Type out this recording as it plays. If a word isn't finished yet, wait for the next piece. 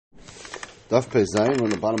Daf Pei Zayin on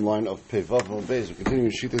the bottom line of Pei Vav Al Beis. We continue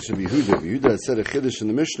in Shittas of Yehuda. Yehuda said a chiddush in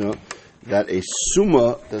the Mishnah that a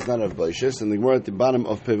summa does not have baishas, and the Gemara at the bottom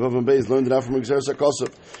of Pei Vav Al Beis learned it out from Gzeres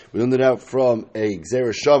HaKosov. We learned it out from a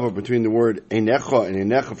Gzeres Shava between the word Einecha and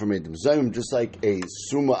Einecha from Eid Zayim. Just like a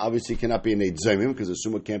summa obviously cannot be an Eid Zayim because a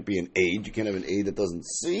summa can't be an aid. You can't have an aid that doesn't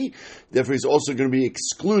see. Therefore, he's also going to be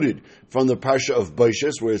excluded from the parsha of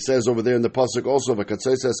baishas, where it says over there in the pasuk also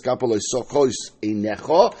v'katzayis eskapoloi sochos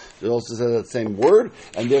Einecha. It also says that same word,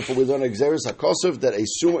 and therefore we learn Gzeres HaKosov that a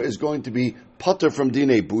summa is going to be pater from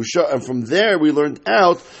Dinei Busha, and from there we learned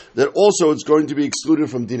out that also it's going to be excluded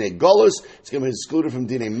from Dinei Golus, it's going to be excluded from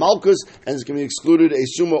Dinei Malkus, and it's going to be excluded a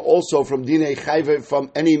Summa also from Dinei Chayve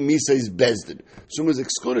from any Mises Bezdin. Summa is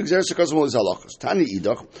excluded, Gzeres HaKosov all these halachas. Tani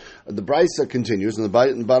Idach, the Brisa continues in the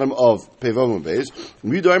bottom of Pevavim Beis,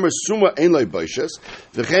 Yehuda Summa ein loi baishas,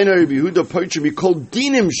 v'chein Rabbi Yehuda poicher mikol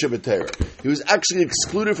dinim shebeteira. He was actually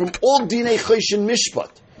excluded from all Dinei Choshen Mishpat.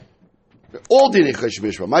 All dinei choshen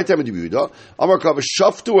mishpat. My time of Yehuda, Amar Kav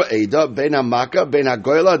shaftu ha'eda ben hamaka ben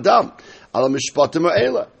hagoyel adam ala mishpatim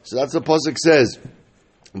ha'ela. So that's the pasuk says.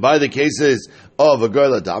 By the cases of a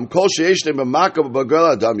goyel adam, kol she'eshtem b'maka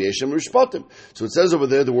b'goyel adam yeshem mishpatim. So it says over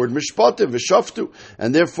there the word mishpatim v'shaftu,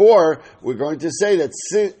 and therefore we're going to say that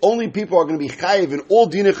only people are going to be chayiv in all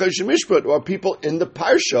dinei choshen mishpat are people in the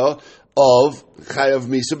parsha of Chayav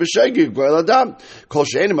Misa B'Shegig, Goyel Adam. Kol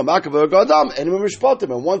she'enim ha'makav ha'goyel Adam, enim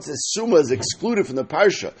ha'mishpatim. And once the Summa is excluded from the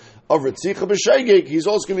parsha of Ritzicha B'Shegig, he's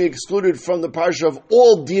also going to be excluded from the parsha of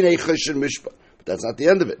all Dinei Choshen Mishpat. But that's not the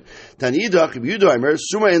end of it. Tanidach, Yehuda Aimer,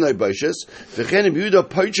 Summa ein loi baishas, v'chein Yehuda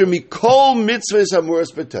poicher mikol mitzvahs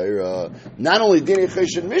hamuras b'Torah. Not only Dinei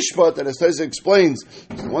Choshen Mishpat, and as Taisa explains,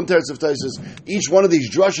 one teretz of Taisa, each one of these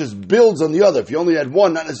drushes builds on the other. If you only had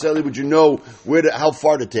one, not necessarily would you know how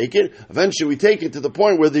far to take it. Eventually we take it to the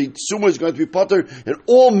point where the Summa is going to be pater in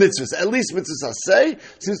all mitzvahs, at least mitzvahs asay,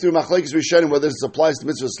 since through Machlekes Rishonim whether this applies to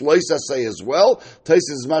mitzvahs lois asay as well. Taisa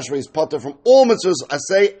is mashma is pater from all mitzvahs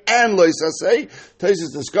asay and lois asay.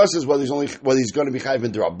 Taisus discusses whether he's going to be chayiv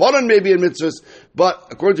in D'Rabbanan, maybe in mitzvahs, but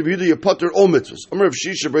according to Yehuda, you pater all mitzvahs. Amar of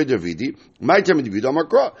Shisha Brei Davidi, my time in Yehuda, Amar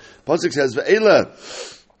Kra. Pasuk says, Ve'ela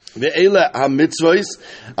ha-mitzvahs,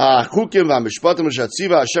 chukim va-mishpatim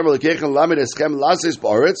v'shatziva Hashem Elokeichem lamed eschem lases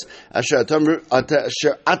ba'aretz asher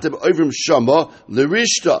atem ovrim shama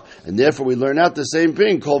l'rishta. And therefore we learn out the same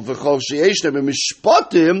thing, called v'chol she'yeshnem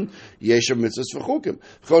v'mishpatim yeshem mitzvahs v'chukim.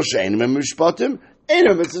 V'chol she'enim v'mishpatim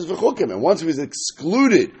and once he was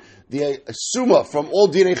excluded the Summa from all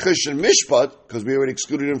Dinei Choshen Mishpat, because we already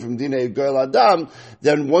excluded him from Dinei Goyel Adam,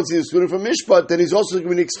 then once he's excluded from Mishpat, then he's also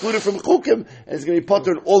going to be excluded from Chukim, and he's going to be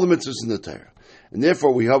pater in all the mitzvahs in the Torah. And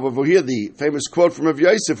therefore we have over here the famous quote from Rav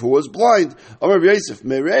Yosef, who was blind. Rav Yosef,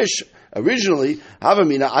 Meresh, originally,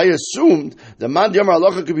 Havamina, I assumed that Man Yamar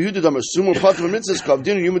Halacha K'Bi Yehuda Damar Summa Pater Mitzvahs Kav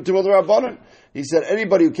Dinu Yuma Timol Rabbanan. He said,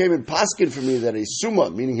 anybody who came in paskin for me that a summa,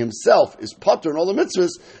 meaning himself, is pater in all the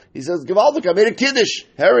mitzvahs, he says, Givaldik, I made a kiddush,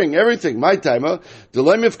 herring, everything, my timer,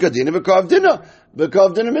 Delay Mifkadina V'Kavdina,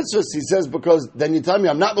 V'Kavdina mitzvahs. He says, because then you tell me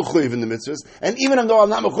I'm not mechuyev in the mitzvahs, and even though I'm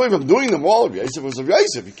not mechuyev, I'm doing them all. Yosef was of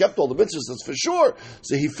Yosef, he kept all the mitzvahs, that's for sure.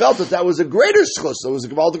 So he felt that was a greater schus, that was a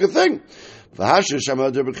Givaldik thing. But then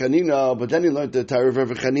he learned the Torah of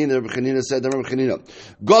Rabbi Chanina. Rabbi Chanina said, Rabbi Chanina,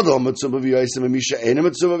 Gadol mitzvah v'yoysa misha ena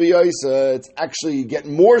mitzvah v'yoysa. It's actually you get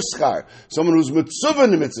more schar. Someone who's mitzvah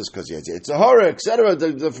in the mitzvahs because he has yitzhahara, etc.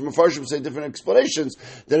 From Mepharshim say different explanations.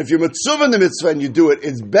 That if you're mitzvah in the mitzvah and you do it,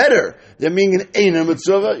 it's better than being an ena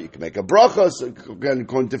mitzvah. You can make a bracha. So again,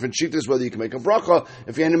 according to different shittas, whether you can make a bracha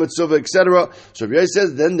if you're ena mitzvah, etc. So Rabbi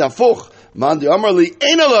says, then nafuch man di amarli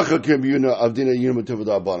ena lacha kibiyuna avdina yuna mitzvah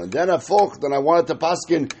da'abanan. Then nafuch. Then I wanted to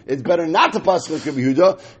paskin, it's better not to paskin like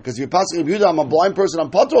Yehuda, because if you paskin Yehuda, I'm a blind person, I'm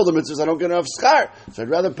pater all the mitzvahs, I don't get enough schar. So I'd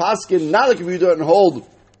rather paskin not like Yehuda and hold.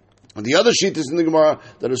 And the other sheet is in the Gemara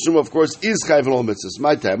that assume, of course, is chayv in all mitzvahs.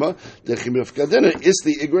 My tema, the chimif kadina is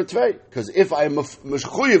the igra tvei. Because if I'm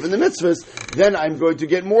meshchuyev in the mitzvahs, then I'm going to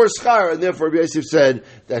get more schar, and therefore Rabbi Yosef said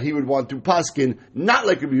that he would want to paskin not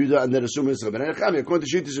like Rabbi Yehuda, and then assume is Rabbi Nechami. According to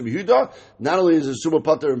sheet is Rabbi Yehuda, not only is assume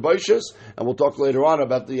pater and baishas, and we'll talk later on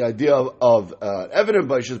about the idea of evident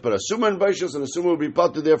baishas, but assume and baishas, and assume will be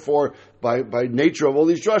pater therefore by nature of all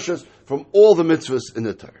these drashas from all the mitzvahs in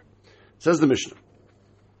the Torah. Says the Mishnah.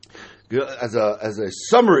 As a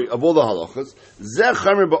summary of all the halachas,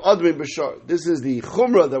 this is the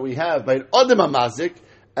chumrah that we have by an adam hamazik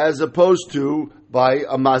as opposed to by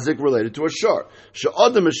a mazik related to a shar.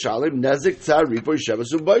 She'adam mishalim nezik tzar ripoy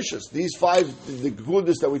shevas u'baishas. These 5, the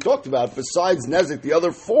kudus that we talked about, besides nezik, the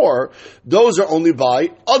other 4, those are only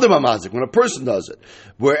by adam mazik, when a person does it.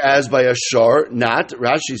 Whereas by a shar, not.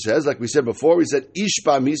 Rashi says, like we said before, we said ish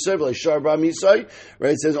ba misay, by shar ba misay,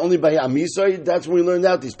 right? It says only by amisay. That's when we learned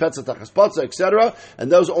out these petza tachas patza, etc.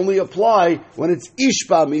 And those only apply when it's ish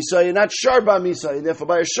ba misay and not shar ba misay. And therefore,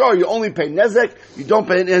 by a shar, you only pay nezek, you don't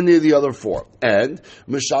pay any of the other 4. And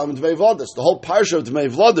mishalim dmei vladus, the whole parsha of dmei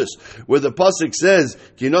vladus, where the pasuk says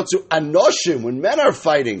kinotzu anoshim, when men are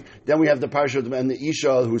fighting, then we have the parsha of and the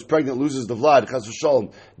isha who's pregnant loses the vlad chas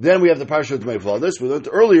v'shalom. Then we have the parsha of dmei vladus. We learned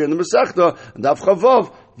earlier in the Masechta, on Daf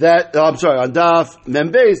Chavav, that on Daf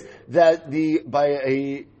Membeis, that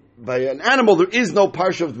by an animal there is no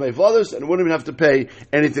parsha of Dmei Vladus, and it wouldn't even have to pay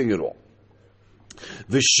anything at all.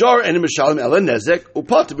 V'shar and mishalim ela nezek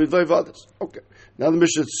upat b'dmei Vladus. Okay. Now the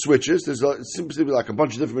Mishnah switches. There's it seems to be like a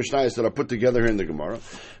bunch of different Mishnayos that are put together here in the Gemara.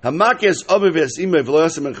 Hamakes aviv imei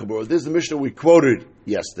v'lo and chabur. This is the Mishnah we quoted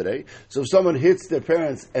yesterday. So if someone hits their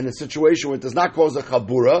parents in a situation where it does not cause a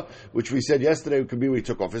chabura, which we said yesterday, it could be we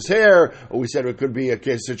took off his hair, or we said it could be a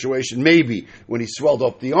case situation maybe when he swelled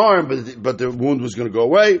up the arm, but the wound was going to go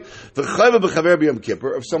away.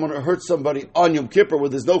 If someone hurts somebody on Yom Kippur where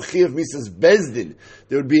there's no chiyav misas bezdin,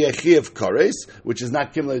 there would be a chiyav kares, which is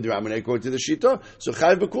not kimlei d'Rabbanan according to the Shita. So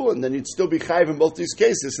chayiv b'kulan, and then you'd still be chayiv in both these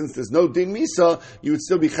cases. Since there's no din misa, you would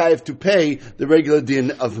still be chayiv to pay the regular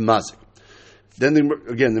din of mazik. Then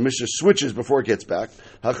again, the Mishnah switches before it gets back.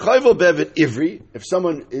 HaChayvel be'evid ivri. If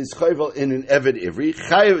someone is chayvel in an evid ivri,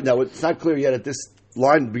 chayiv. Now it's not clear yet at this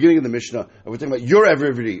line, beginning of the Mishnah. Are we talking about your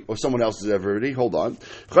evid ivri or someone else's evid ivri? Hold on.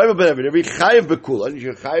 Chayvel be'evid ivri. Chayiv b'kulan.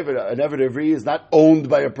 An evid ivri is not owned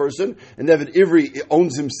by a person. An evid ivri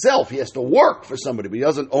owns himself. He has to work for somebody, but he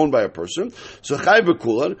doesn't own by a person. So chayiv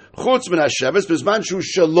b'kulan. Chutz min hasheves b'zman shu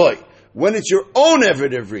shaloi. When it's your own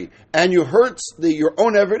Eved Ivri, and you hurt your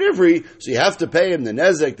own Eved Ivri, so you have to pay him the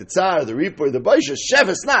Nezek, the Tzar, the Reaper, the Baisha.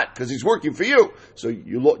 Shevis not, because he's working for you. So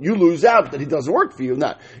you lose out that he doesn't work for you,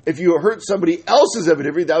 not. If you hurt somebody else's Eved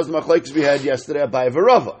Ivri, that was the Machlekes we had yesterday at Abaye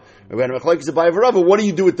v'Rava. We had a Machlekes at Abaye v'Rava. What do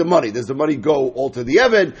you do with the money? Does the money go all to the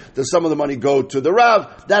Eved? Does some of the money go to the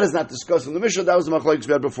Rav? That is not discussed in the Mishnah. That was the Machlekes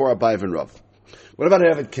we had before at Abaye v'Rava. What about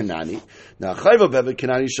an Eved Kanani? Now, Chayv of Eved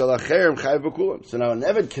Kanani Shalacherem Chayv B'Kulam. So now an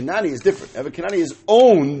Eved Kanani is different. Eved Kanani is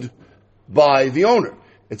owned by the owner.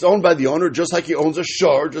 It's owned by the owner just like he owns a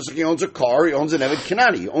shor, just like he owns a car, he owns an Eved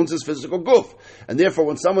Kanani. He owns his physical goof. And therefore,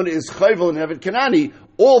 when someone is Chayv in Eved Kanani,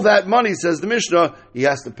 all that money, says the Mishnah, he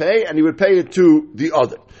has to pay, and he would pay it to the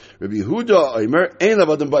other. Rabbi Yehuda Omer Ein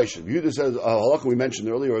Lavadim Baishet. Yehuda says halakha we mentioned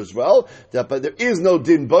earlier as well that but there is no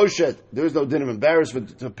din boshet, there is no din of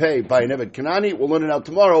embarrassment to pay by an Eved Kanani. We'll learn it out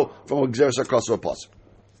tomorrow from a Gzeres HaKosov pasuk.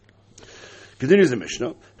 Continues the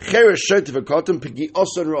Mishnah. Cheresh Shetiv HaKotan Pigi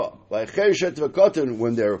Osan Ra. By Cheresh Shetiv HaKotan,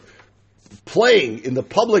 when they're playing in the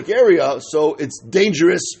public area, so it's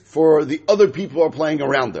dangerous for the other people who are playing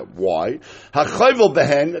around them. Why? HaChayvel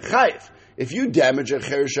Behen Chayv. If you damage a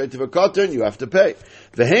cheresh shetiv HaKotan, you have to pay.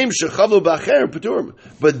 V'heim shechavlu b'acher paturim.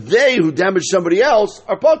 But they who damage somebody else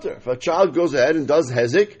are patur. If a child goes ahead and does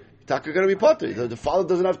hezek, taka going to be patur. The father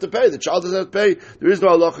doesn't have to pay. The child doesn't have to pay. There is no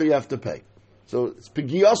halacha you have to pay. So it's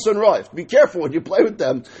pigiyas and raif. Be careful when you play with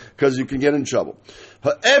them because you can get in trouble.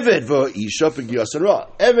 Ha'eved v'isha pigiyas and ra.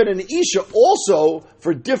 Eved and isha also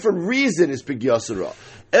for different reason is pigiyas and ra.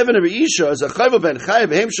 Eved and isha is a chayv ben chayv.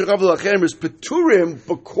 V'heim shechavlu b'acher is paturim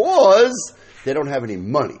because they don't have any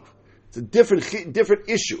money. It's a different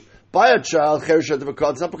issue. By a child, cheresh shetiv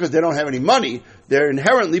HaKotan, it's not because they don't have any money, they're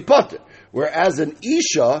inherently patur. Whereas an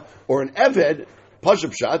isha or an eved,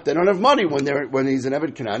 Pashup Shat, they don't have money when he's an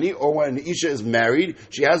Eved Kanani, or when Isha is married,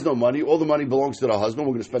 she has no money, all the money belongs to the husband.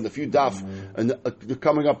 We're going to spend a few daf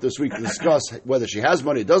coming up this week to discuss whether she has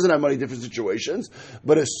money, doesn't have money, different situations,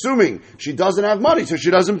 but assuming she doesn't have money, so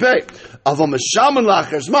she doesn't pay.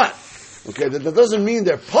 Okay, that doesn't mean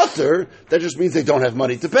they're patur, that just means they don't have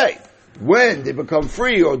money to pay. When they become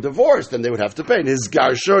free or divorced, then they would have to pay.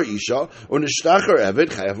 Nizgar Isha or Nishtachar Eved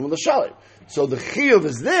Chayav L'Shalim. So the chiyuv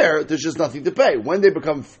is there, there's just nothing to pay. When they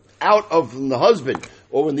become out of the husband,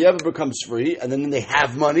 or when the Eved becomes free, and then they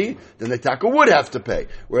have money, then the taka would have to pay.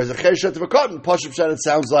 Whereas a cheresh shetiv HaKotan, Pashup Shat, it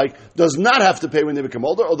sounds like, does not have to pay when they become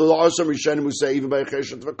older, although there are some Rishonim who say even by a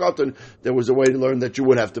cheresh shetiv HaKotan, there was a way to learn that you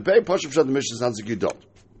would have to pay. Pashup Shat, the Mishnah sounds like you don't.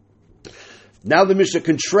 Now the Mishnah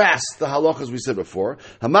contrasts the halachas we said before.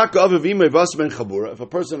 If a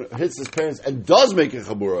person hits his parents and does make a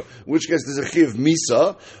chabura, in which case there's a chiv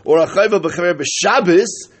misa, or a chayva b'chaver b'Shabbos,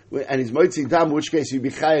 and he's moitzi dam, in which case he'd be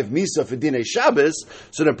chayev misa for dinei Shabbos,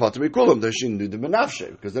 so then pater mikulam, there shouldn't do the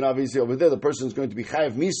benafshe, because then obviously over there the person is going to be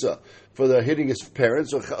chayev misa for the hitting his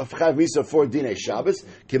parents, or chayev misa for dinei Shabbos.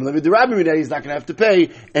 Kim levi derabim, he's not going to have to pay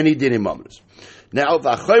any dinei mamras. Now,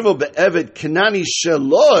 v'achayvel be'eved Kanani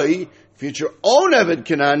sheloi, future own Eved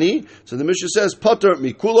Kanani. So the Mishnah says, Pater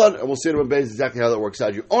Mikulan, and we'll see in a base exactly how that works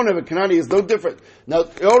out. Your own Eved Kanani is no different. Now,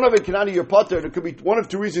 your own Eved Kanani, your Pater, there could be one of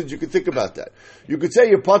two reasons you could think about that. You could say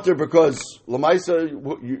you're Pater because Lamaisa,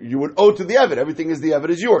 you would owe to the Eved. Everything is the Eved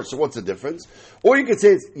is yours. So what's the difference? Or you could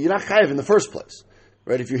say you're not Chayiv in the first place.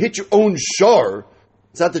 Right? If you hit your own shar,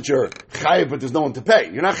 it's not that you're chayiv, but there's no one to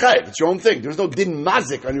pay. You're not chayiv. It's your own thing. There's no din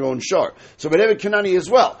mazik on your own shar. So, but Eved Kanani as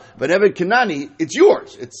well. But Eved Kanani, it's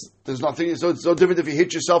yours. There's nothing. So it's no different if you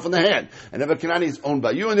hit yourself in the hand. And Eved Kanani is owned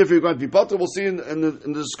by you. And if you're going to be pater, we'll see in the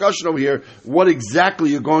discussion over here what exactly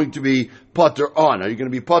you're going to be pater on. Are you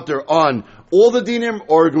going to be pater on all the dinim,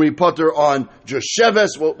 or are you going to be pater on just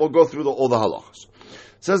sheves? We'll go through all the halachas.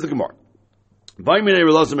 Says the Gemara. So Rabbi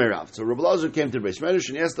Elazar came to the Beis Medrash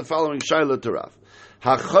and he asked the following shaila to Rav.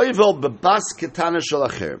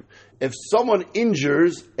 If someone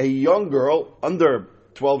injures a young girl under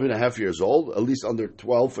 12 and a half years old, at least under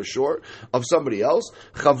 12 for sure, of somebody else,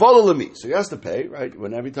 chavala. So he has to pay, right?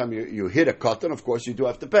 When every time you hit a katan, of course you do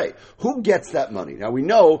have to pay. Who gets that money? Now we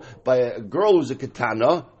know by a girl who's a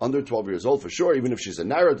katana, under 12 years old for sure, even if she's a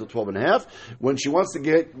naira to 12 and a half, when she wants to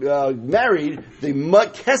get married, the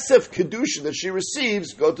kesef kedusha that she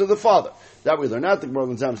receives go to the father. That way they're not the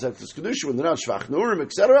Gemara Zam Seftis Kedusha, when they're not Shvach Nurim,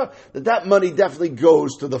 etc., that money definitely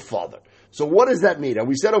goes to the father. So what does that mean? And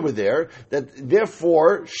we said over there that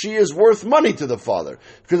therefore she is worth money to the father.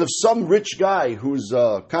 Because if some rich guy who's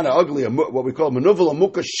kind of ugly, what we call manuvel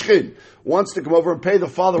amuka shchin, wants to come over and pay the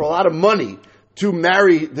father a lot of money to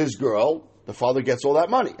marry this girl, the father gets all that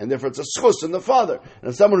money. And therefore it's a schus in the father. And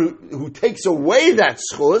if someone who takes away that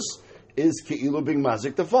schus is ke'ilu being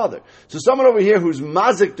mazik the father. So someone over here who's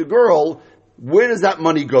mazik the girl, where does that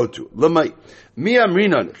money go to? Lamai. Since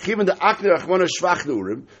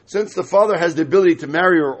the father has the ability to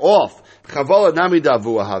marry her off,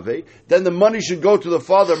 then the money should go to the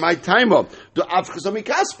father. My time up.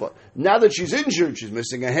 Now that she's injured, she's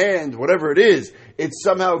missing a hand, whatever it is, it's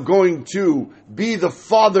somehow going to be the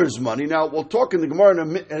father's money. Now we'll talk in the Gemara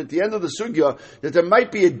at the end of the sugya that there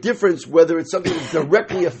might be a difference whether it's something that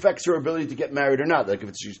directly affects her ability to get married or not, like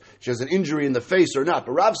if she has an injury in the face or not.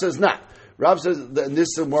 But Rav says not. Rav says that in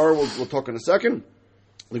this Gemara, we'll talk in a second.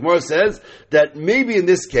 The Gemara says that maybe in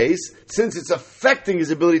this case, since it's affecting his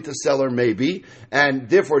ability to sell her, maybe, and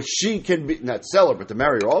therefore she can be, not sell her, but to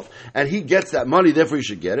marry her off, and he gets that money, therefore he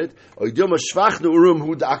should get it.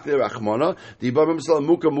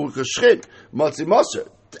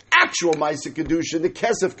 The actual Maisa Kedushin, the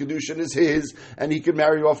Kesef Kedushin is his, and he can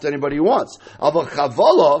marry off to anybody he wants.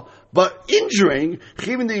 But injuring,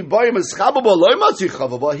 he's not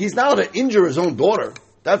allowed to injure his own daughter.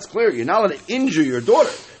 That's clear. You're not allowed to injure your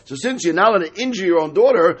daughter. So since you're not allowed to injure your own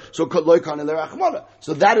daughter, so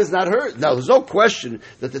that is not her. Now there's no question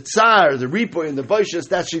that the tsar, the ripo, and the baishas,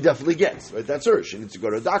 that she definitely gets. Right? That's her. She needs to go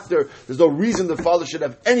to a doctor. There's no reason the father should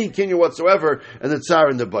have any kinyan whatsoever, and the tsar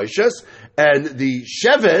and the baishas. And the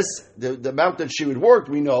sheves, the amount that she would work,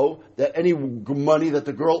 we know that any money that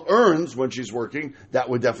the girl earns when she's working, that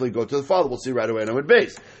would definitely go to the father. We'll see right away on Amud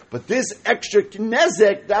Beis. But this extra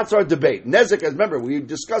nezek, that's our debate. Nezek, as remember, we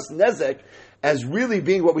discussed nezek as really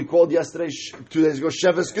being what we called yesterday, 2 days ago,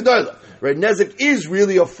 Sheves Gedola. Right? Nezek is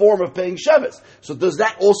really a form of paying Sheves. So does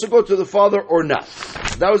that also go to the father or not?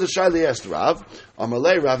 So that was a shaila asked Rav.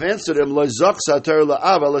 Amalei, Rav answered him, no,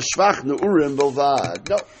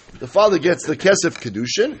 the father gets the Kesef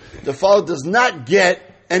Kedushin. The father does not get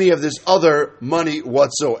any of this other money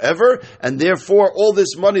whatsoever, and therefore all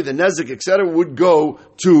this money, the nezek, etc., would go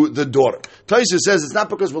to the daughter. Tosfos says it's not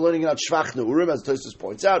because we're learning about Shvach Neurim, as Tosfos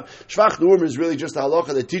points out. Shvach Neurim is really just a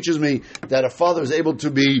halacha that teaches me that a father is able to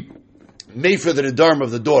be made for the nedarim of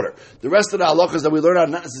the daughter. The rest of the halachas that we learn are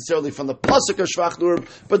not necessarily from the pasuk of Shvach Neurim,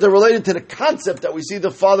 but they're related to the concept that we see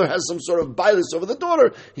the father has some sort of bias over the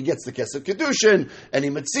daughter. He gets the Kesef Kedushin, any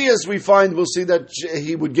Metzias we find, we'll see that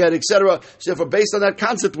he would get, etc. So therefore, based on that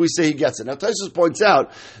concept, we say he gets it. Now, Tosfos points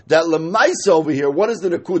out that Lamaisa over here, what is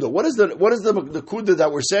the Nakuda? What is the Nakuda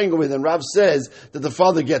that we're saying over here? And Rav says that the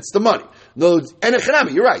father gets the money. No, and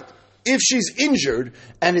you're right. If she's injured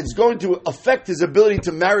and it's going to affect his ability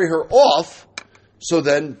to marry her off, so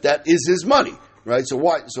then that is his money. Right? So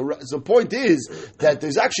why? So the point is that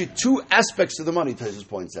there's actually two aspects to the money, Taisus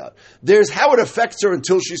points out. There's how it affects her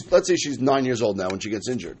until let's say she's 9 years old now when she gets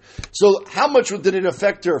injured. So how much did it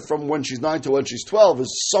affect her from when she's 9 to when she's 12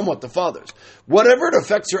 is somewhat the father's. Whatever it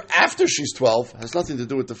affects her after she's 12 has nothing to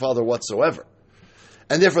do with the father whatsoever.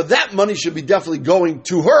 And therefore that money should be definitely going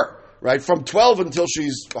to her, right? From 12 until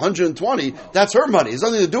she's 120, that's her money. It's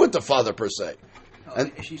nothing to do with the father per se.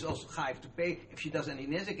 And she's also chayiv to pay if she does any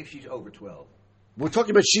nezek if she's over 12. We're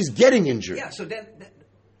talking about she's getting injured. Yeah, so then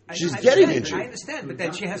she's getting injured. I understand, but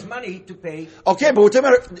then she has money to pay. Okay, but we're talking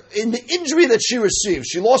about her, in the injury that she received.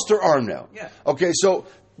 She lost her arm now. Yeah. Okay, so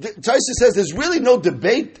Taisa says there's really no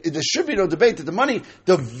debate. There should be no debate that the money,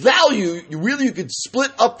 the value, you could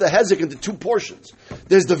split up the hezek into two portions.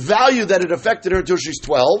 There's the value that it affected her until she's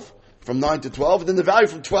 12, from 9 to 12, and then the value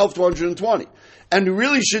from 12 to 120. And we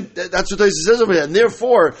really should, that's what Taisa says over here. And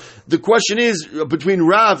therefore, the question is, between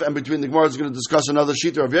Rav and between the Gemara is going to discuss another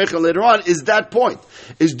Shita of Yechon later on, is that point.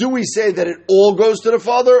 Do we say that it all goes to the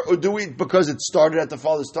father, or do we, because it started at the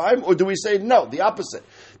father's time, or do we say no, the opposite?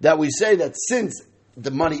 That we say that since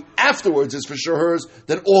the money afterwards is for sure hers,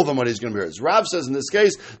 then all the money is going to be hers. Rav says in this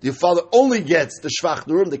case, the father only gets the Shvach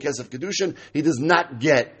Nurim, the Kesef Kedushin. He does not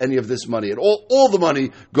get any of this money at all. All the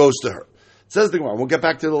money goes to her. Says the Gemara. We'll get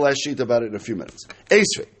back to the last sheet about it in a few minutes.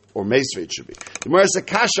 Esrei, or Meisrei it should be. The Gemara is a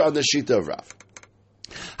kasha on the sheet of Rav.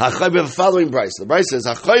 We have the following Bryce. The Bryce says,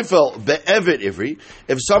 "Hachayvel be'eved ivri."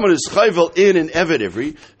 If someone is chayvel in an eved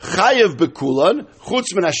ivri, chayev bekulan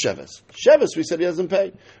chutz min hasheves. Sheves, we said he doesn't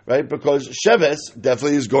pay, right? Because sheves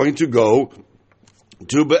definitely is going to go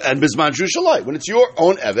to and bisman shalai. When it's your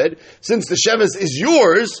own eved, since the sheves is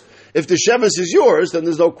yours. If the sheves is yours, then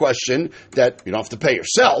there's no question that you don't have to pay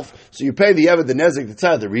yourself. So you pay the eved, the nezek, the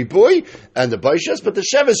tzad, the ripui, and the baishes, but the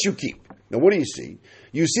sheves you keep. Now what do you see?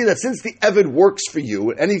 You see that since the eved works for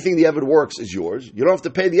you, anything the eved works is yours, you don't have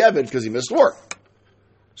to pay the eved because he missed work.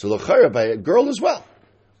 So l'chayra by a girl as well.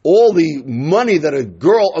 All the money that a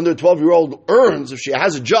girl under 12-year-old earns, if she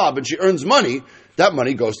has a job and she earns money, that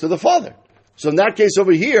money goes to the father. So in that case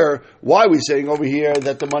over here, why are we saying over here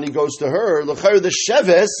that the money goes to her? The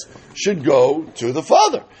sheves should go to the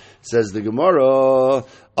father. Says the Gemara,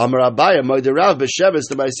 when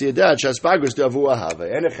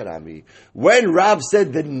Rav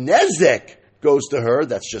said the nezek goes to her,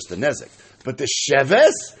 that's just the nezek. But the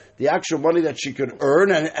sheves, the actual money that she could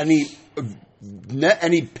earn, and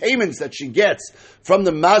any payments that she gets from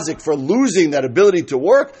the mazik for losing that ability to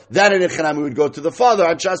work, that in Echanami would go to the father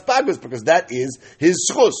on Shas Pagus, because that is his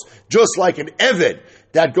schus. Just like an eved,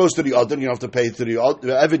 that goes to the Adon, you don't have to pay to the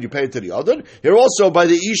eved, you pay it to the Adon. Here also by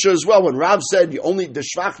the Isha as well, when Rav said you only the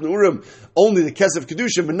Shvach Nurim, only the Kesef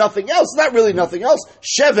Kedushin, but nothing else, not really nothing else,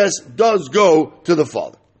 Sheves does go to the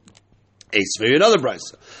father. Esvei, another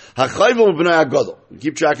brisa. Hachayvel b'nai agadol.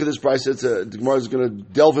 Keep track of this brisa. The Gemara is going to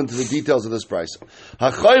delve into the details of this brisa.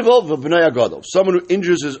 Hachayvel b'nai agadol. Someone who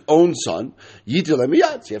injures his own son, yitil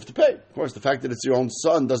emiyad. You have to pay. Of course, the fact that it's your own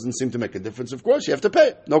son doesn't seem to make a difference. Of course, you have to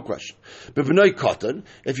pay. No question. But b'nai katan.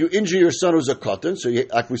 If you injure your son who's a katan, so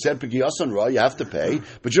like we said, p'giyasan ra, you have to pay,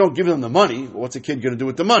 but you don't give him the money. What's a kid going to do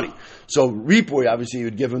with the money? So ripoy, obviously, you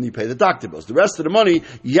would give him. You pay the doctor bills. The rest of the money,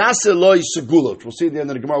 yaseh loy segulot. We'll see at the end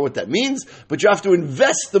of the Gemara what that means. But you have to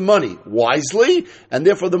invest the money wisely, and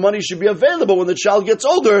therefore the money should be available when the child gets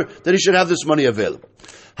older, that he should have this money available.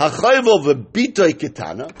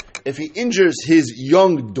 If he injures his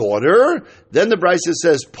young daughter, then the Brisa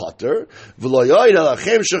says pater.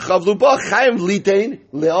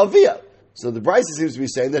 So the Brisa seems to be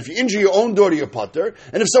saying that if you injure your own daughter, you're pater,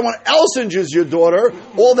 and if someone else injures your daughter,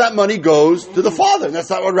 all that money goes to the father. And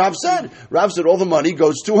that's not what Rav said. Rav said all the money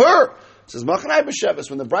goes to her. It says Machanai b'Sheves,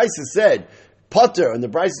 when the Brisa said pater, and the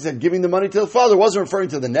Brisa said giving the money to the father, wasn't referring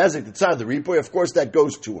to the nezek, the tzad, the ripoy. Of course, that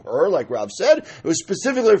goes to her, like Rav said. It was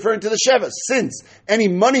specifically referring to the sheves. Since any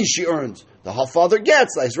money she earns, the father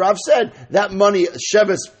gets, as Rav said, that money,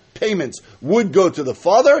 sheves payments, would go to the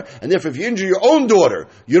father, and therefore if you injure your own daughter,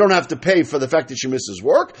 you don't have to pay for the fact that she misses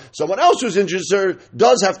work. Someone else who's injured her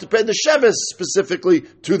does have to pay the sheves specifically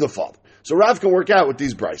to the father. So Rav can work out with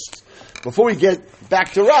these brises. Before we get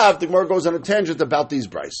back to Rav, the Gemara goes on a tangent about these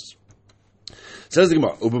brises. Says the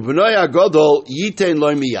Gemara,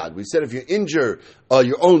 we said if you injure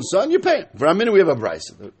your own son, you pay him. For a minute, we have a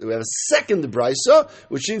brisa. We have a second brisa,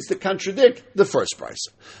 which seems to contradict the first brisa.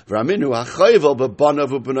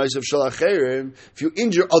 If you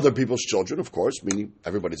injure other people's children, of course, meaning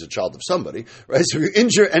everybody's a child of somebody, right? So if you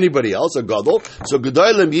injure anybody else, a gadol, so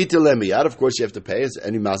gedoylem yitilem miyad, of course you have to pay as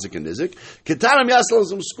any mazik and nizik. Ketanim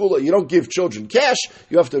yasalazim skula, you don't give children cash,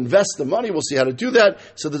 you have to invest the money, we'll see how to do that,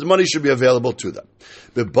 so that the money should be available to them.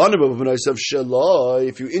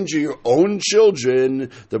 If you injure your own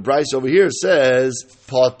children, the Bryce over here says,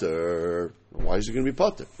 potter. Why is it going to be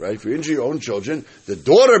potter, right? If you injure your own children, the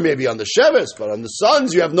daughter may be on the sheves, but on the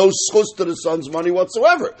sons, you have no schus to the sons' money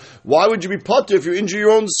whatsoever. Why would you be potter if you injure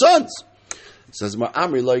your own sons? It says,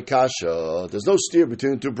 Ma'amri loy kasha. There's no steer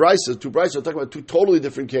between the two Bryces. Two Bryces are talking about two totally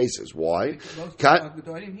different cases. Why?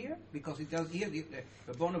 Because it does here,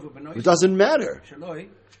 the bone of a benoist. It doesn't matter.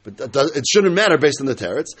 But it shouldn't matter based on the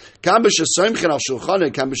teretz.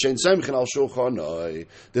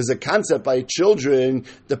 There's a concept by children,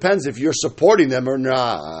 depends if you're supporting them or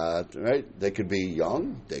not, right? They could be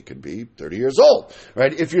young, they could be 30 years old,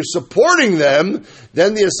 right? If you're supporting them,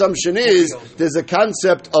 then the assumption is there's a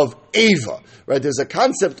concept of Ava, right? There's a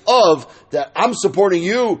concept of that I'm supporting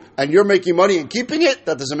you and you're making money and keeping it.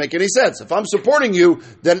 That doesn't make any sense. If I'm supporting you,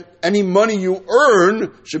 then any money you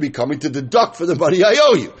earn should be coming to deduct for the money I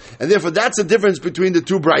owe you. And therefore, that's the difference between the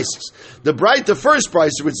two brises. The first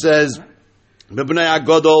brise, which says that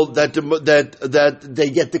they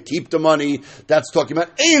get to keep the money, that's talking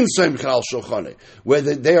about ein soimchen al shulchane, where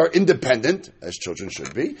they are independent, as children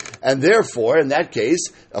should be, and therefore, in that case,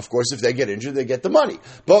 of course, if they get injured, they get the money.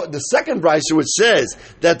 But the second brisa, which says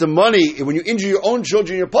that the money, when you injure your own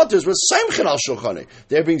children, your potters, was soimchen al shulchane.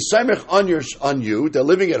 They're being soimech on you. They're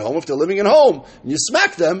living at home. If they're living at home, and you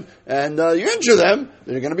smack them and you injure them,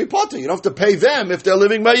 then you're going to be potter. You don't have to pay them if they're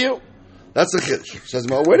living by you. That's the chiddush. Says,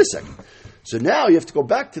 well, wait a second. So now you have to go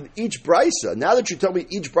back to each brisa. Now that you tell me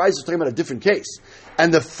each brisa is talking about a different case.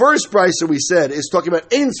 And the first brisa we said is talking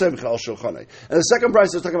about ein soimchen al shulchanei. And the second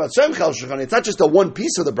brisa is talking about soimchen al shulchanei. It's not just a one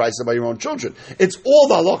piece of the brisa by your own children. It's all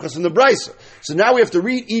the halachas in the brisa. So now we have to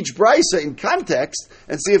read each brisa in context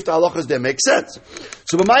and see if the halachas there make sense.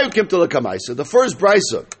 So b'mayu kim to l'kamaisa. The first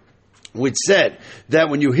brisa, which said that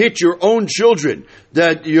when you hit your own children,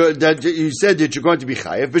 that you said that you're going to be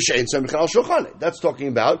chayev b'shein soimchen al shulchanei. That's talking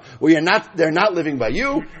about where they're not living by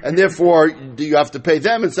you, and therefore you have to pay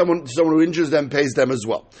them, and someone who injures them pays them as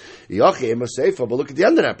well. But look at the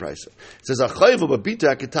end of that price. It says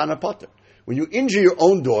when you injure your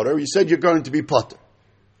own daughter, you said you're going to be potter.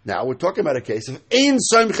 Now we're talking about a case of ein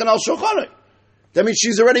soimchen al shulchanei. That means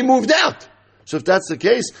she's already moved out. So if that's the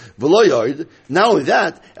case, not only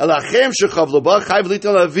that,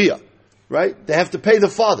 right? They have to pay the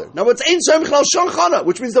father. Now it's ein soimchen al shulchanei,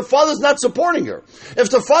 which means the father's not supporting her.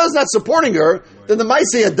 If the father's not supporting her, then the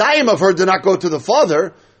ma'aseh yadayim of her did not go to the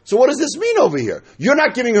father. So what does this mean over here? You're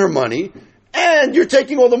not giving her money, and you're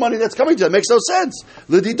taking all the money that's coming to her. It makes no sense.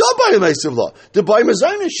 She needs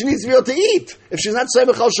to be able to eat. If she's not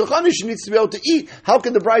soimchen al shulchanei, she needs to be able to eat. How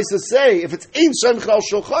can the brisa say, if it's ein soimchen al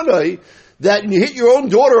shulchanei, that you hit your own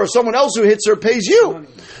daughter or someone else who hits her pays you? Even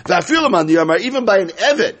by an eved, even by an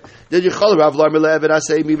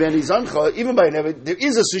eved, there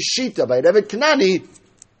is a sushita by an eved Kanani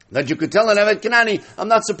that you could tell an eved Kanani, I'm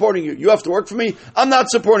not supporting you. You have to work for me. I'm not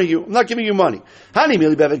supporting you. I'm not giving you money. Hani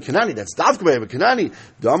mili b'eved Kanani. That's dafka by eved Kanani.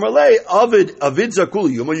 Damarle avid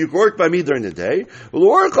zakuli yuma. You can work by me during the day.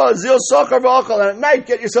 And at night,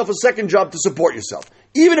 get yourself a second job to support yourself.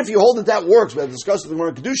 Even if you hold that that works, we have discussed with the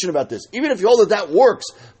Gemara Kedushin about this. Even if you hold that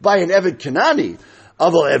works by an eved Kanani,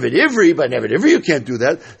 Aval Eved Ivri, by an Eved Ivri you can't do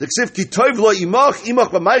that. The Ksiv Titoiv lo imach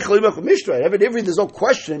b'maichel imach b'mishtra. Eved Ivri, there's no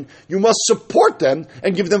question. You must support them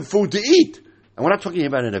and give them food to eat. And we're not talking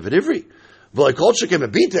about an Eved Ivri.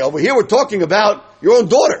 Over here we're talking about your own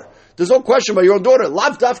daughter. There's no question about your own daughter.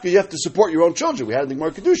 Lav dafka, you have to support your own children. We had in the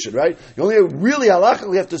Gemara Kedushin, right? You only really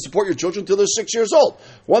halachically have to support your children until they're 6 years old.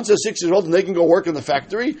 Once they're 6 years old and they can go work in the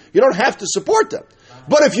factory, you don't have to support them.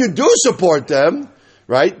 But if you do support them,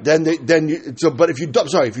 right? But if you don't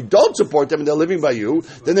support them and they're living by you,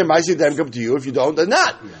 then their ma'aseh them come to you. If you don't, they're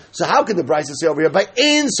not. Yeah. So how can the brisa say over here by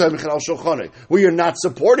ein soimchen al shulchanei, where you're not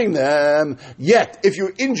supporting them? Yet, if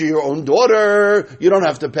you injure your own daughter, you don't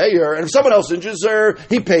have to pay her, and if someone else injures her,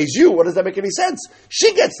 he pays you. What does that make any sense?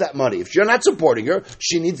 She gets that money. If you're not supporting her,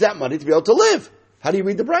 she needs that money to be able to live. How do you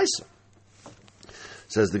read the brisa?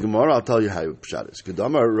 Says the Gemara, I'll tell you how pshat is.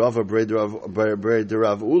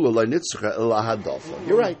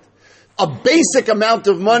 You're right. A basic amount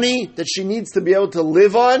of money that she needs to be able to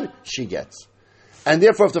live on, she gets. And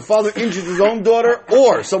therefore, if the father injures his own daughter,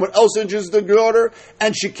 or someone else injures the daughter,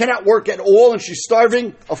 and she cannot work at all, and she's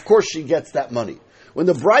starving, of course she gets that money. When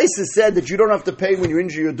the Bryce has said that you don't have to pay when you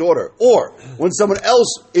injure your daughter, or when someone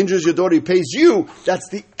else injures your daughter, he pays you, that's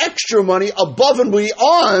the extra money above and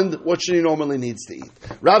beyond what she normally needs to eat.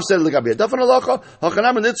 Rav said, we're talking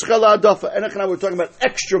about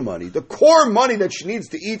extra money, the core money that she needs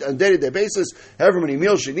to eat on a day-to-day basis, however many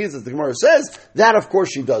meals she needs, as the Gemara says, that of course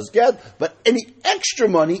she does get, but any extra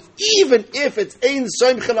money, even if it's ein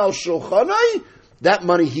soimchen al shulchanai, that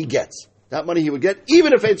money he gets. That money he would get,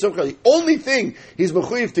 even if it's the only thing he's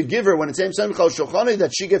mechuyev to give her when it's Ein Samchal Shochani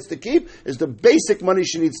that she gets to keep is the basic money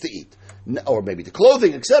she needs to eat. Or maybe the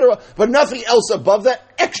clothing, etc. But nothing else above that,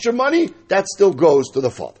 extra money, that still goes to the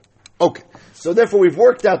father. Okay. So therefore we've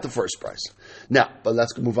worked out the first price. Now, but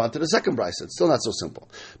let's move on to the second price. It's still not so simple.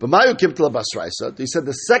 But Mayu Kimtala Basraisa, he said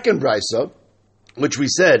the second brisa, which we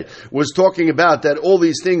said was talking about that all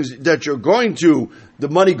these things that you're going to, the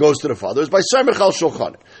money goes to the father, is by Samchal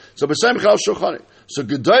Shochani. So B'Samchal Shochani. So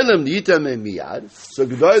Gedolim Yitem Miyad. So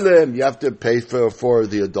Gedolim you have to pay for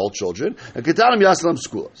the adult children. And Ketanim Yaslam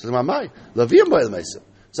School. So Mamai Laviyam Ba'il Meisim.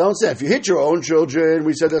 Someone said if you hit your own children,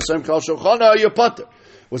 we said that Samchal Shochani, you're putter.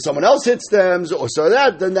 When someone else hits them, or so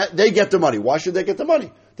then they get the money. Why should they get the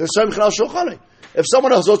money? They're Samchal Shochani. If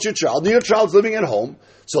someone else hits your child, and your child's living at home,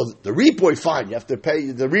 so the repoy, fine, you have to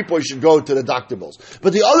pay. The repoy should go to the doctor bills.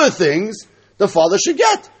 But the other things, the father should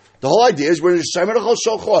get. The whole idea is when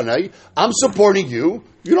I'm supporting you,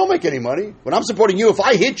 you don't make any money. When I'm supporting you, if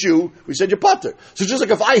I hit you, we said you're pater. So just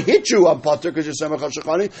like if I hit you, I'm pater because you're Samech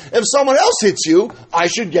HaShochani. If someone else hits you, I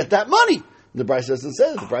should get that money. The Bryce doesn't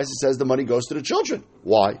say that. The Bryce says the money goes to the children.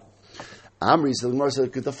 Why? Amri said,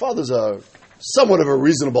 because the father's somewhat of a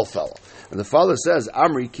reasonable fellow. And the father says,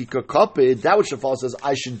 Amri kika kapid, that which the father says,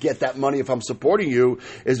 I should get that money if I'm supporting you,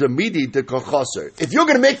 is a midi de kochaser. If you're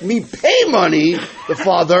going to make me pay money,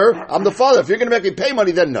 I'm the father. If you're going to make me pay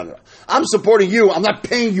money, then no. I'm supporting you, I'm not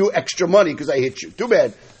paying you extra money because I hit you. Too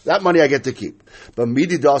bad. That money I get to keep. But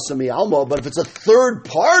midi dasami almo, but if it's a third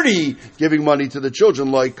party giving money to the children,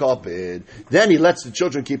 like kapid, then he lets the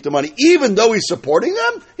children keep the money. Even though he's supporting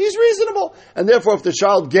them, he's reasonable. And therefore, if the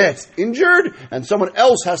child gets injured and someone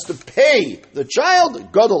else has to pay the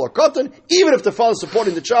child, gadol or katan, even if the father is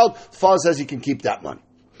supporting the child, the father says he can keep that money.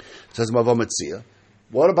 It says Mava Metzia.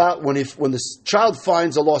 What about when the child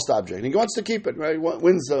finds a lost object and he wants to keep it, right? He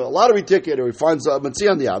wins a lottery ticket or he finds a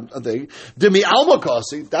Metzia on the thing. Demi alma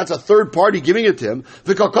kasi, that's a third party giving it to him.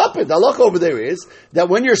 V'kakapit, the halacha over there is that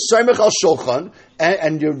when you're Samech al Shulchan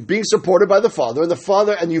and you're being supported by the father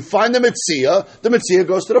and you find the Metzia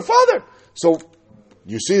goes to the father. So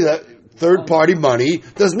you see that third party money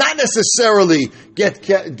does not necessarily get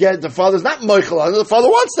the father's not moichel on it. The father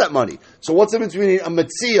wants that money. So what's the difference between a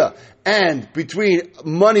metzia and between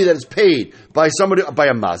money that is paid by somebody, by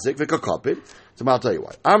a mazik, v'kakapid? So I'll tell you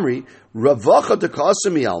why. Amri, ravacha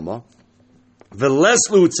dekasami alma,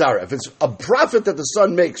 v'leslu tzara. If it's a profit that the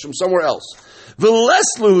son makes from somewhere else,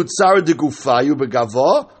 v'leslu tzara degufayu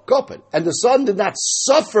begava kapid. And the son did not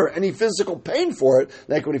suffer any physical pain for it,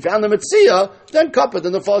 like when he found the metzia, then kapid.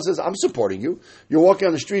 And the father says, I'm supporting you. You're walking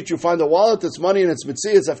on the street, you find a wallet, it's money and it's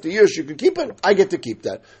metzia, it's after years, you can keep it. I get to keep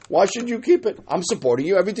that. Why should you keep it? I'm supporting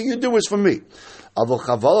you. Everything you do is for me. But if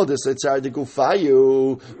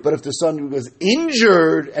the son was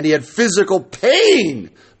injured and he had physical pain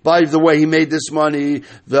by the way he made this money,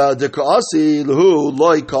 then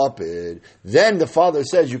the father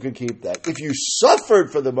says you can keep that. If you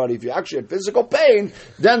suffered for the money, if you actually had physical pain,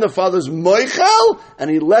 then the father's moichel, and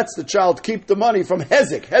he lets the child keep the money from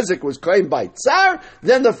Hezek. Hezek was claimed by Tsar,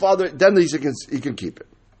 then he can keep it.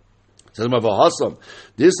 Says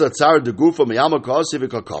this the tzar the gufa miyama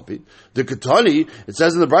kasivika copy. The Ketani, it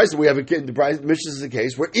says in the Bryce, we have the Bryce Mishnah is a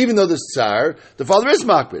case where even though the tzar, the father is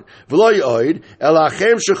makbid. V'lo yoid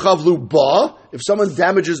elachem shechavlu ba. If someone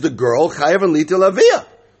damages the girl, chayav and lita lavia.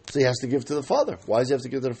 So he has to give to the father. Why does he have to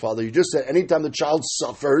give to the father? You just said anytime the child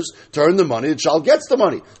suffers, turn the money, the child gets the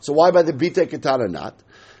money. So why by the bita ketana not?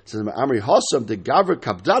 It says Amri Hasam the gavra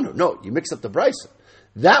kapdanu. No, you mix up the Bryce.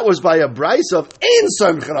 That was by a Bryce of Ein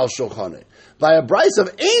Samchal al Shulchanei. By a Bryce of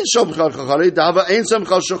Ein Samchal al Shulchanei, Dava Ein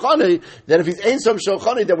Samchal al Shulchanei, that if he's Ein Samchal al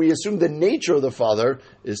Shulchanei, then we assume the nature of the father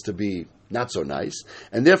is to be not so nice.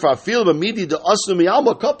 And therefore, I feel the midi the asnu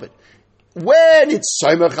miyalma kapit. When it's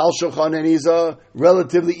Samech al Shulchan and he's a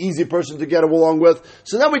relatively easy person to get along with,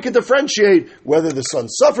 so then we can differentiate whether the son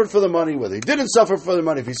suffered for the money, whether he didn't suffer for the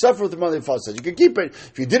money. If he suffered for the money, the father says you can keep it.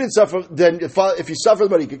 If you didn't suffer, then if you suffer the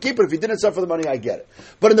money, you can keep it. If you didn't suffer the money, I get it.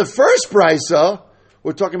 But in the first brisa,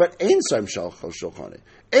 We're talking about Ein Soim Shal Shulchani.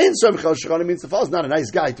 Ein Soim Shal Shulchani means the father's not a nice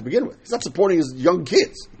guy to begin with. He's not supporting his young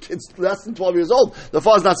kids. Kids less than 12 years old. The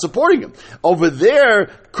father's not supporting him. Over there,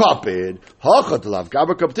 Kapid, Hachatalav,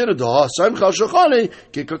 Gaber Kaptina, Daha, Soim Shal Shulchani,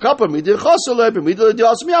 Kikakapa, Midir Chasaleb, Midir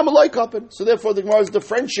Diasmi, Amalai Kapid. So therefore, the Gemara is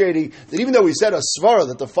differentiating that even though we said a svara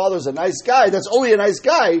that the father's a nice guy, that's only a nice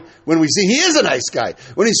guy when we see he is a nice guy.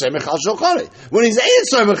 When he's Soim Shal Shulchani. When he's Ein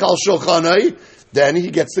Soim Shal Shulchani, then he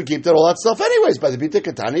gets to keep all that stuff anyways. By the Bita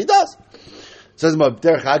Katani, he does. Says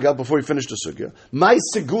Derech Hagel before we finish the sugya. My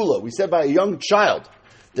segula, we said by a young child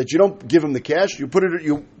that you don't give him the cash, you put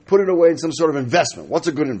it away in some sort of investment. What's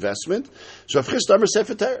a good investment? So if Chisdamer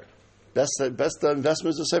Sefer Torah. Best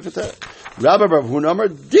investment is a Sefer Torah. Rabbi Rav Hunamar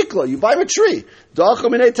Dikla, you buy him a tree.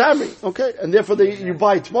 Okay, and therefore you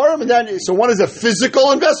buy tomorrow, and then so one is a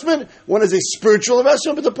physical investment, one is a spiritual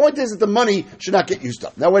investment. But the point is that the money should not get used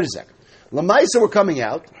up. Now wait a second. Lamaisa, we're coming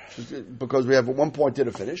out because we have one point here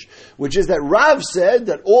to finish, which is that Rav said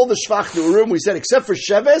that all the shvach neurim we said except for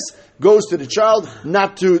sheves goes to the child,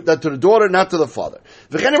 not to the daughter, not to the father.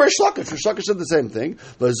 V'chein Rish Lakish said the same thing.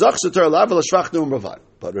 But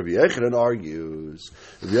Rabbi Yechanan argues.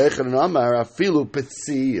 Rabbi Yechanan Amar afilu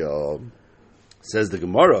pitziyah. Says the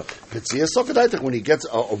Gemara, when he gets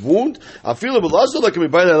a wound, if it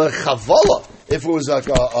was like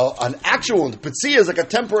an actual wound, Pitzia is like a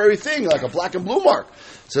temporary thing, like a black and blue mark.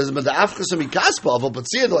 Says, if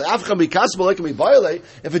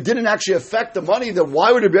it didn't actually affect the money, then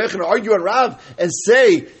why would Rabbi Yechanan argue on Rav and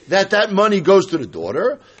say that money goes to the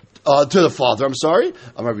daughter? To the father, I'm sorry.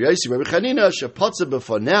 Rabbi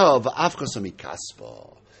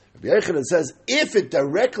Yechanan says, if it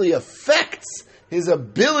directly affects his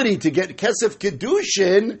ability to get Kesef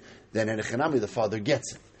Kedushin, then in Echanami the father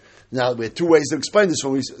gets it. Now, we have two ways to explain this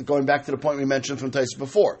when going back to the point we mentioned from Tais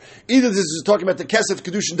before. Either this is talking about the Kesef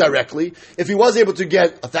Kedushin directly. If he was able to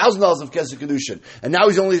get $1,000 of Kesef Kedushin, and now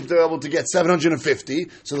he's only able to get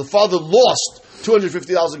 $750, so the father lost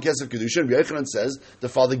 $250 in Kesef Kedushin. Rabbi Yechanan says the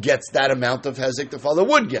father gets that amount of Hezek the father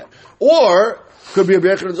would get. Or, could be Rabbi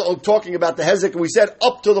Yechanan talking about the Hezek, we said,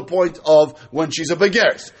 up to the point of when she's a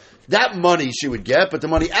Begeres. That money she would get, but the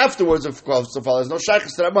money afterwards, of course, the father has no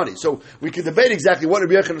shaykhs to that money. So we can debate exactly what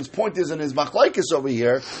Rabbi Yechanan's point is in his machlaikis over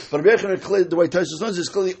here. But Rabbi Yechanan, the way Tosfos knows, is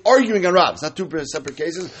clearly arguing on Rav. It's not two separate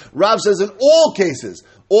cases. Rav says in all cases,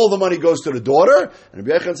 all the money goes to the daughter, and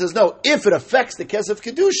Rabbi Yechanan says no. If it affects the Kesef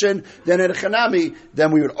Kedushin, then in Chanami,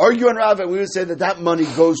 then we would argue on Rav, and we would say that money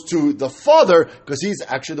goes to the father because he's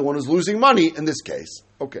actually the one who's losing money in this case.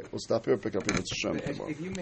 Okay, we'll stop here. Pick up here. It's a shame tomorrow.